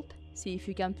fold, see if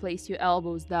you can place your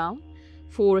elbows down,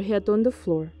 forehead on the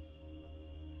floor.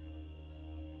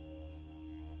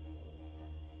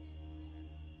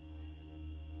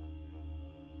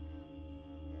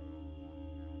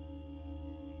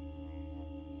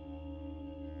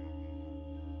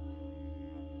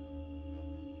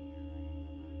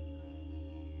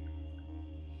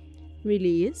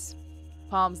 Release.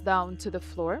 Palms down to the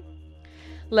floor.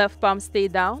 Left palm stay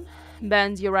down.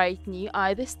 Bend your right knee.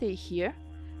 Either stay here.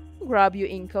 Grab your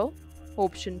ankle.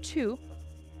 Option 2.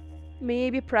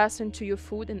 Maybe press into your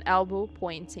foot and elbow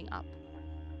pointing up.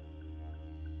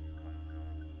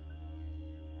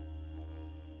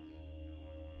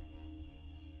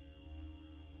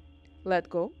 Let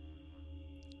go.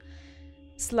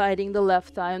 Sliding the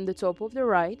left thigh on the top of the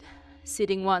right.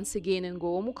 Sitting once again in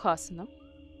Gomukhasana.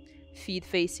 Feet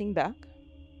facing back.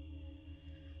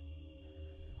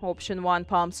 Option 1,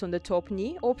 palms on the top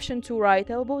knee. Option 2, right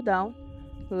elbow down,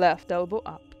 left elbow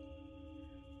up.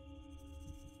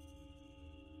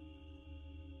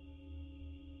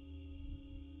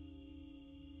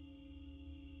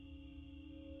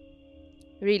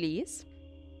 Release.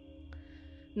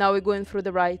 Now we're going through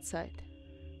the right side.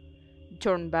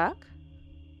 Turn back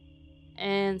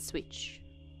and switch.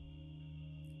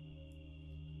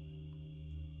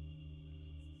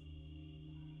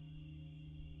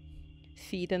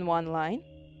 Feet in one line.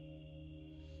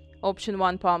 Option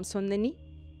 1, palms on the knee.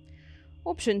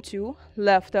 Option 2,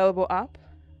 left elbow up,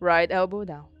 right elbow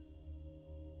down.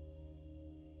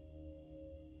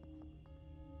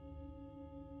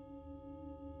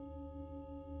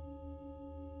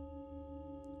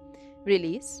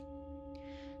 Release.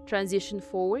 Transition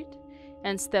forward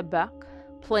and step back.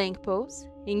 Plank pose.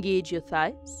 Engage your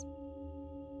thighs.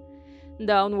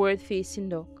 Downward facing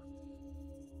dog.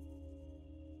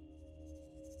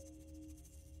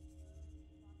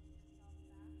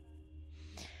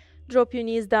 Drop your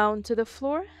knees down to the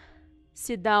floor.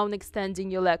 Sit down, extending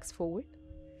your legs forward.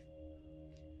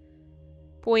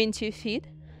 Point your feet.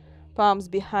 Palms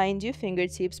behind you,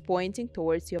 fingertips pointing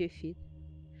towards your feet.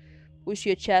 Push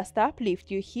your chest up, lift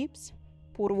your hips.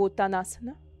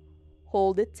 Purvottanasana.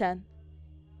 Hold it 10,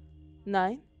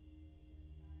 9,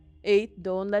 8.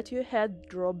 Don't let your head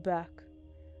drop back.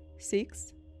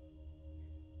 6,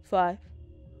 5,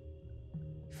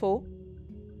 4,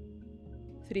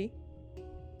 3,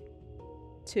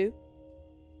 2,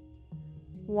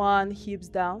 1. Hips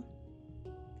down.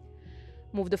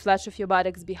 Move the flesh of your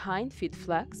buttocks behind, feet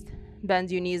flexed.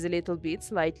 Bend your knees a little bit,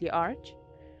 slightly arch.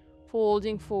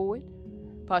 Folding forward,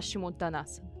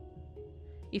 Paschimottanasana.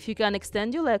 If you can,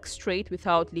 extend your legs straight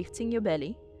without lifting your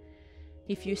belly.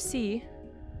 If you see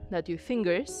that your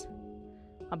fingers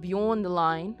are beyond the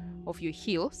line of your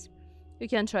heels, you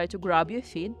can try to grab your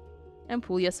feet and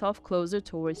pull yourself closer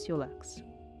towards your legs.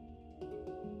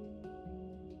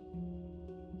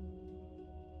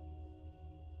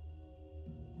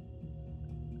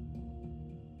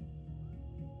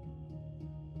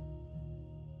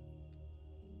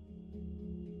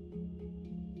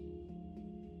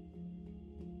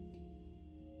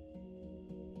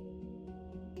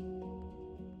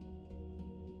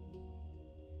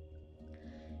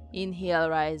 Inhale,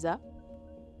 rise up.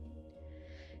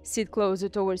 Sit closer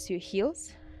towards your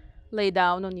heels. Lay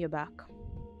down on your back.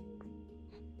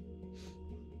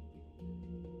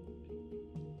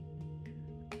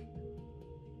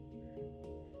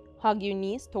 Hug your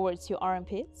knees towards your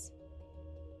armpits.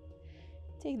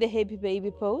 Take the happy baby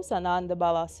pose, Ananda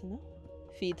Balasana.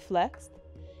 Feet flexed,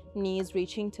 knees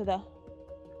reaching to the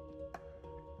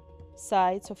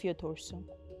sides of your torso.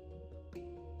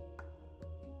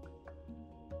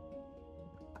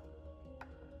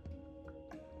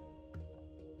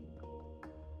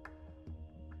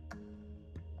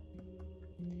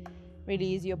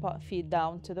 Release your feet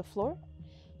down to the floor.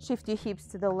 Shift your hips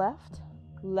to the left.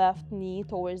 Left knee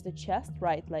towards the chest,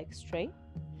 right leg straight.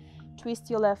 Twist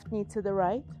your left knee to the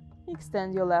right.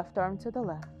 Extend your left arm to the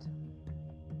left.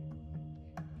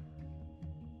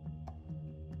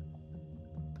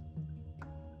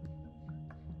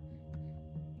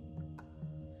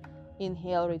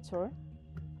 Inhale, return.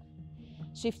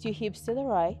 Shift your hips to the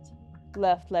right.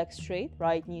 Left leg straight,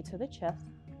 right knee to the chest.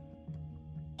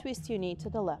 Twist your knee to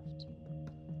the left.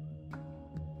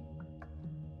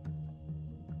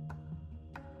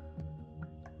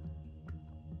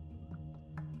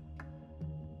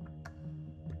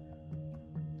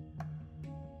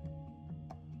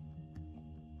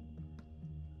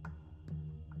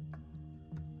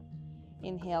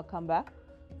 Inhale, come back.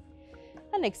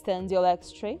 And extend your legs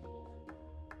straight.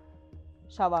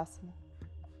 Shavasana.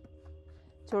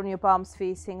 Turn your palms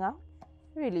facing up.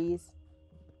 Release.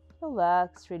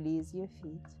 Relax, release your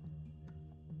feet.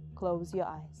 Close your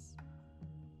eyes.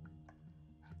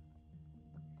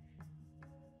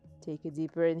 Take a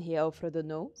deeper inhale through the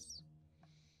nose.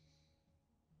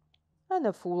 And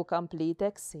a full, complete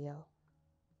exhale.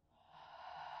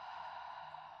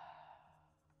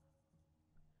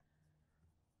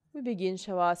 We begin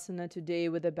Shavasana today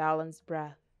with a balanced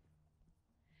breath.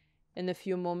 In a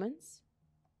few moments,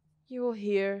 you will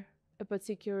hear a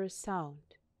particular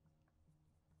sound.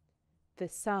 The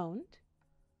sound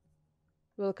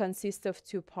will consist of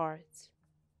two parts.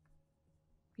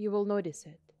 You will notice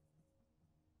it.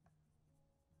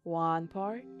 One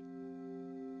part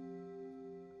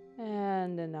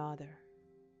and another.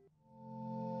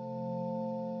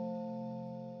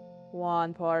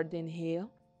 One part inhale.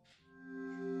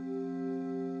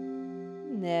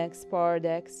 Next part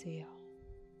exhale.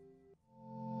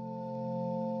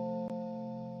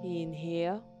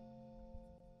 Inhale.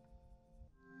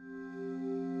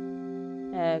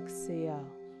 Exhale.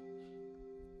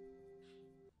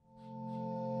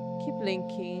 Keep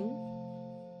linking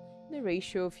the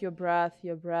ratio of your breath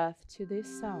to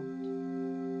this sound.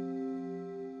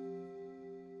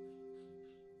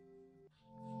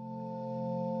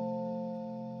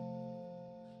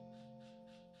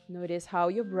 Notice how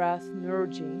your breath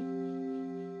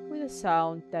merging with the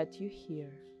sound that you hear.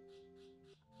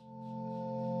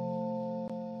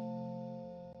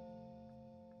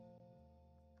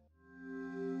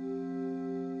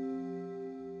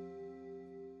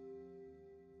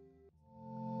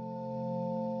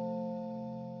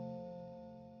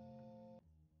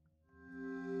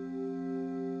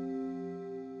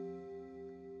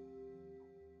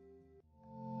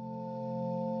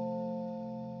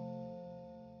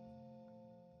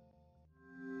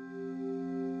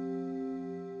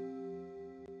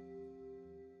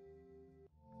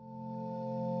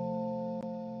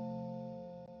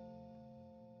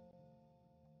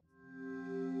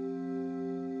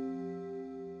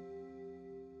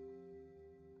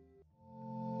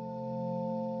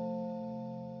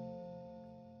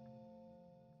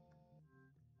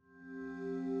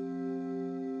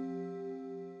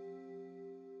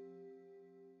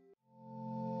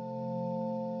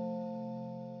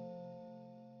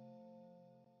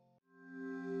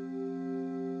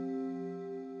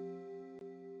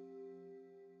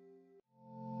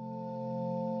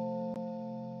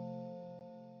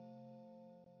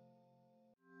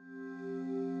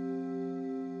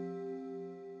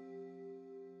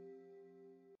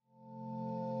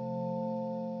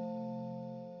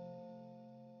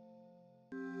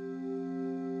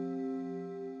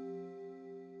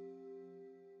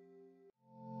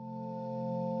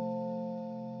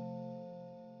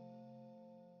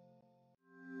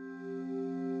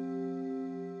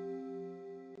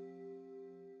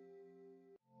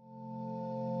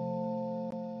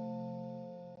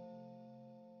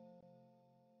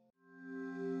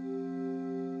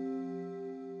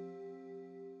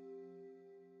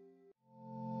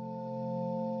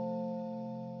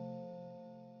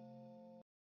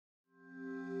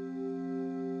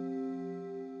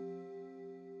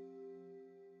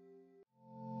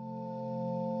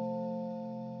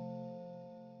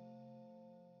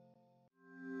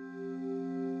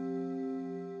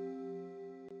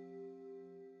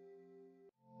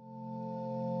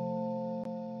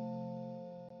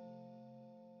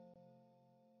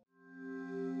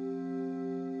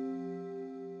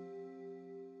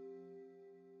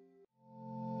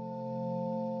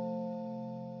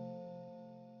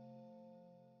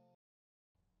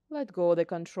 Let go of the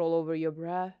control over your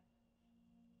breath.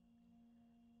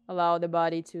 Allow the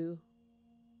body to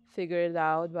figure it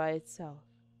out by itself.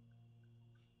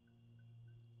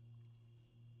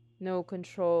 No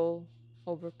control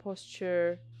over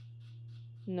posture,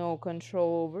 no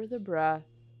control over the breath,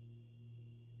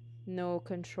 no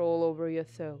control over your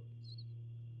thoughts.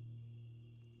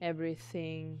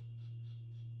 Everything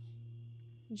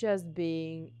just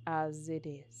being as it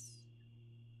is.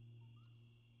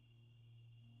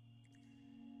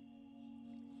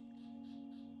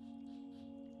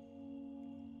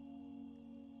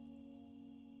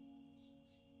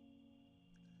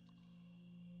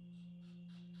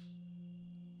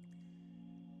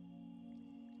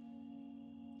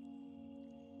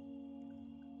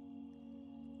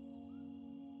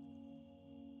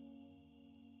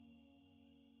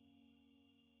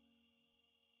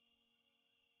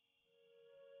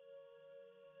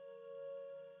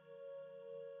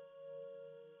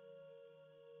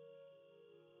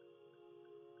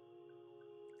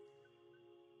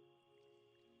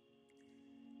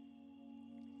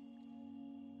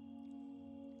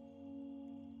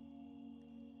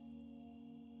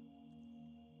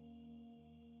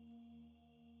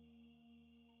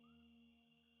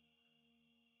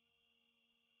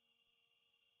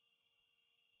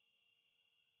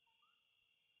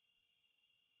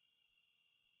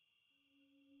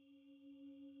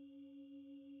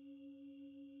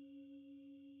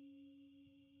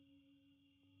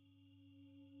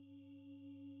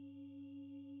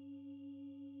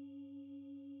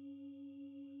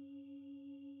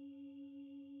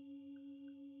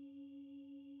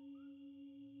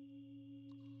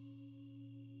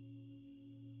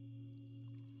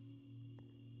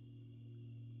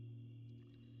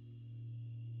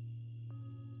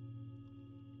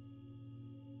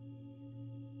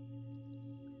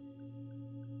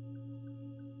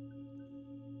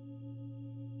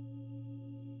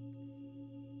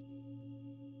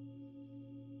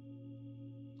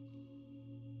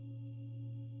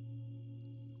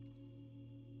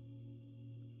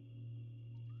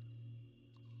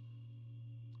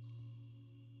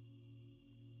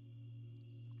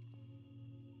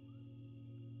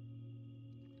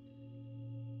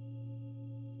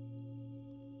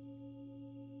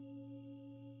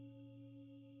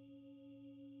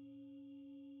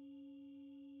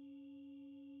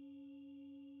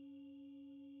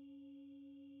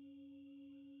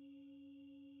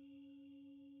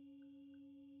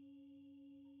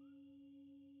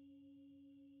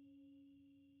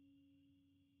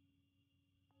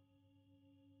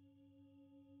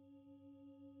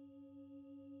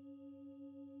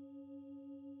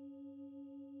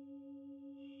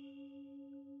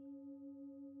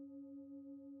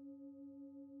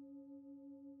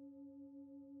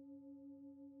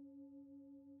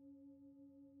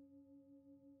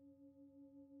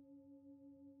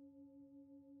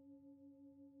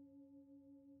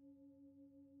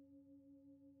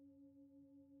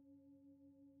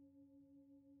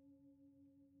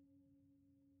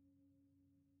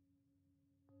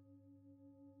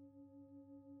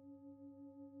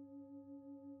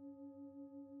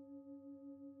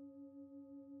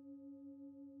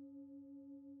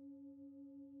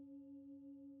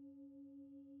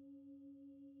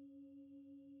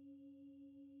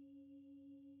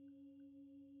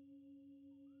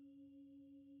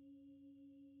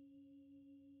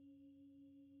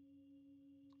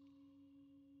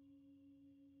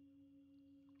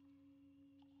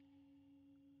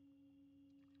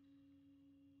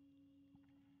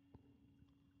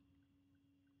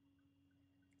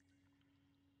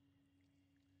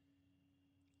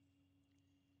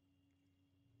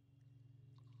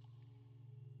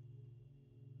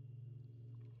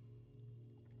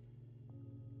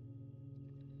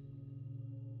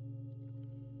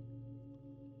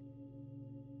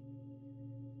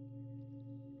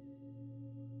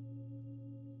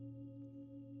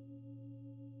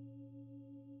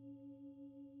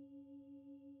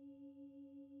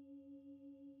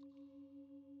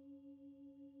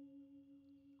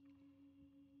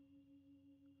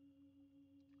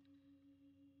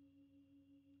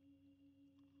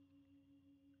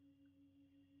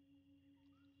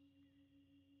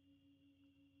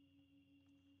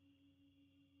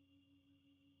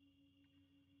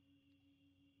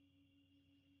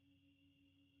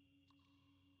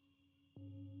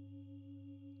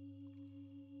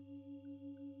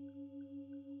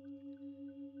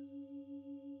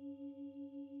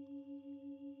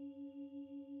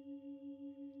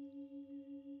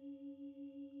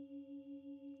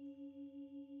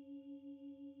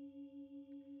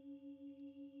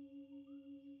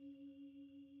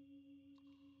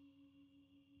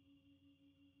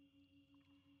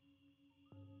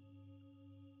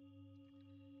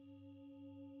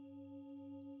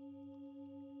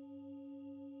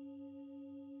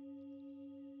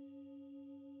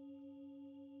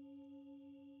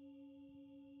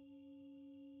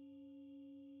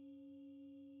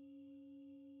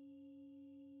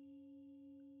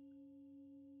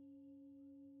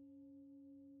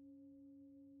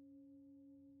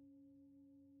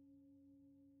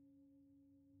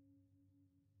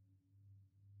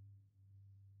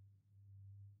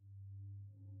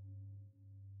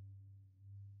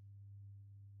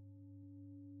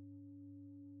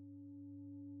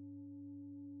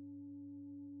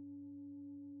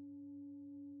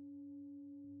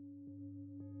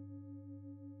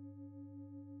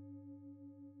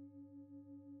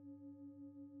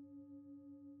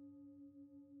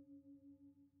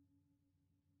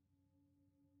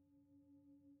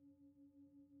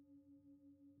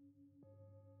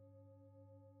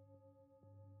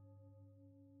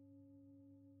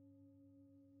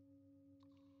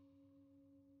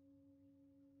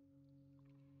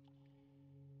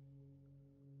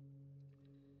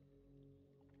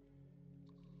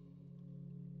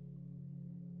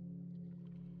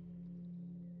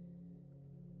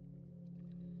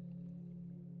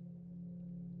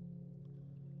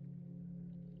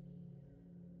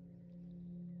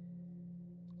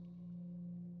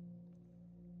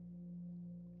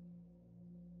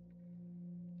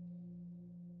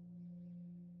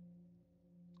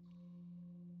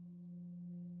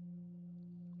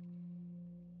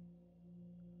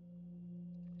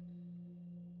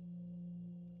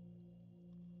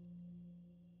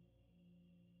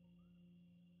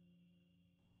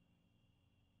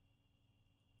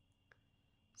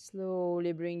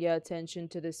 Slowly bring your attention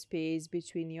to the space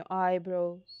between your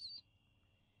eyebrows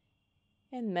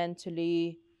and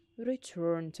mentally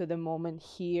return to the moment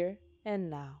here and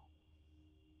now.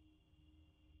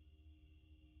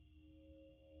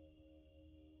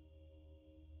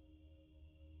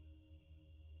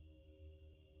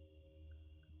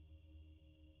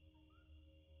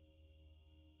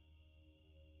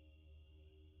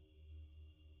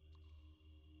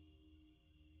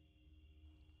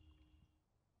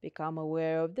 Become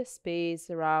aware of the space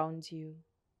around you.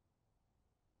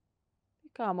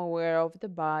 Become aware of the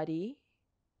body,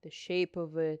 the shape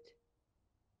of it,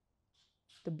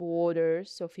 the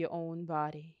borders of your own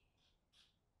body.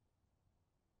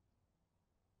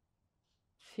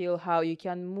 Feel how you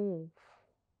can move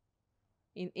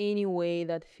in any way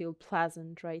that feels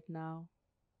pleasant right now.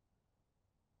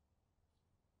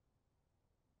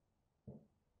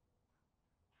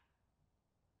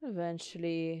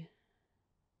 Eventually,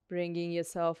 bringing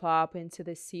yourself up into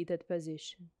the seated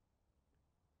position.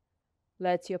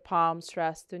 Let your palms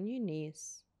rest on your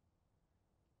knees.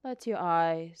 Let your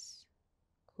eyes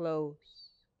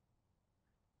close.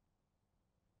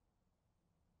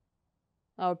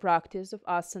 Our practice of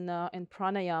asana and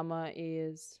pranayama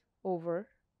is over.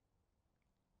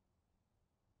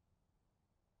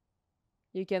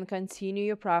 You can continue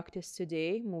your practice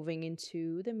today, moving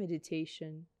into the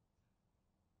meditation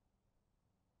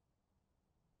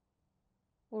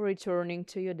or returning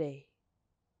to your day.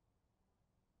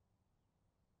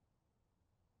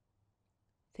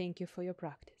 Thank you for your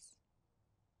practice.